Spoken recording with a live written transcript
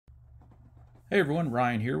Hey everyone,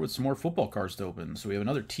 Ryan here with some more football cards to open. So we have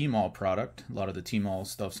another Tmall product. A lot of the Tmall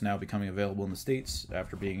stuff's now becoming available in the States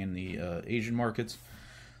after being in the Asian markets.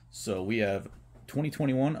 So we have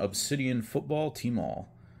 2021 Obsidian Football Tmall.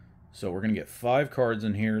 So we're going to get 5 cards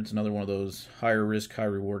in here. It's another one of those higher risk, high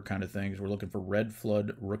reward kind of things. We're looking for Red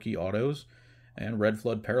Flood Rookie Autos and Red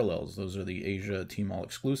Flood Parallels. Those are the Asia Tmall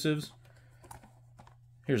exclusives.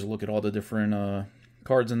 Here's a look at all the different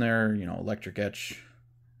cards in there. You know, Electric Etch.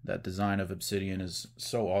 That design of Obsidian is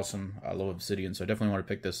so awesome. I love Obsidian, so I definitely want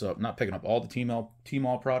to pick this up. Not picking up all the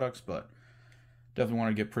Tmall products, but definitely want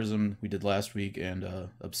to get Prism we did last week and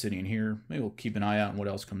Obsidian here. Maybe we'll keep an eye out on what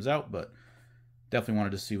else comes out, but definitely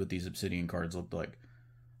wanted to see what these Obsidian cards looked like.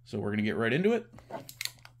 So we're going to get right into it.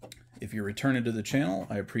 If you're returning to the channel,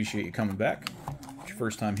 I appreciate you coming back. If it's your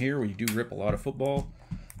first time here, we do rip a lot of football,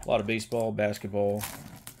 a lot of baseball, basketball,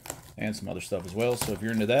 and some other stuff as well. So if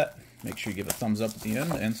you're into that, make sure you give a thumbs up at the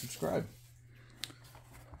end and subscribe.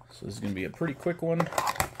 So this is going to be a pretty quick one.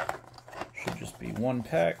 Should just be one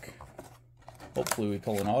pack. Hopefully we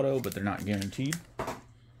pull an auto, but they're not guaranteed.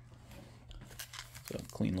 So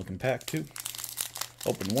clean looking pack too.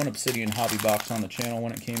 Opened one Obsidian hobby box on the channel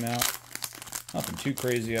when it came out. Nothing too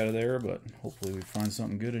crazy out of there, but hopefully we find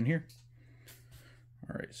something good in here.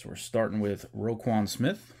 Alright, so we're starting with Roquan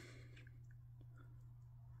Smith.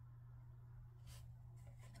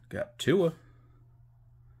 Got Tua.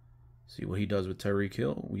 See what he does with Tyreek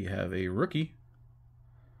Hill. We have a rookie.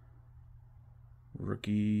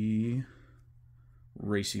 Rookie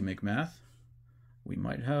Racy McMath. We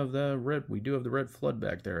might have the red. We do have the red flood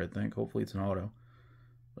back there, I think. Hopefully it's an auto.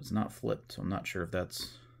 But it's not flipped, so I'm not sure if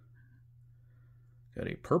that's... Got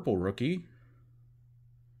a purple rookie.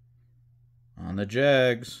 On the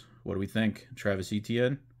Jags. What do we think? Travis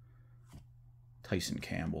Etienne? Tyson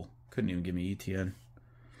Campbell. Couldn't even give me Etienne.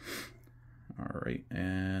 Alright,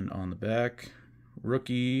 and on the back,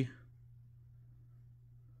 rookie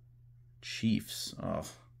Chiefs. Oh,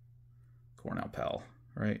 Cornell Powell,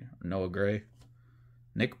 right? Noah Gray.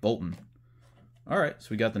 Nick Bolton. Alright, so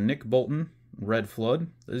we got the Nick Bolton Red Flood.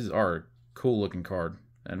 This is our cool looking card.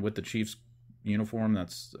 And with the Chiefs uniform,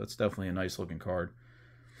 that's definitely a nice looking card.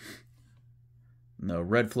 And the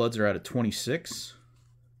Red Floods are out of 26.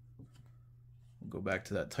 We'll go back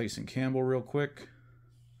to that Tyson Campbell real quick.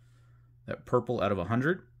 That purple out of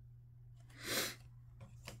 100.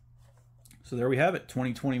 So there we have it.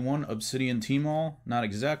 2021 Obsidian Tmall. Not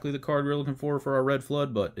exactly the card we're looking for our Red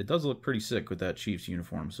Flood, but it does look pretty sick with that Chiefs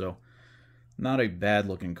uniform. So not a bad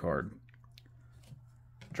looking card.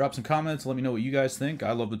 Drop some comments. Let me know what you guys think.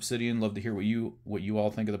 I love Obsidian. Love to hear what you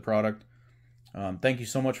all think of the product. Thank you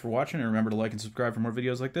so much for watching, and remember to like and subscribe for more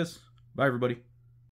videos like this. Bye, everybody.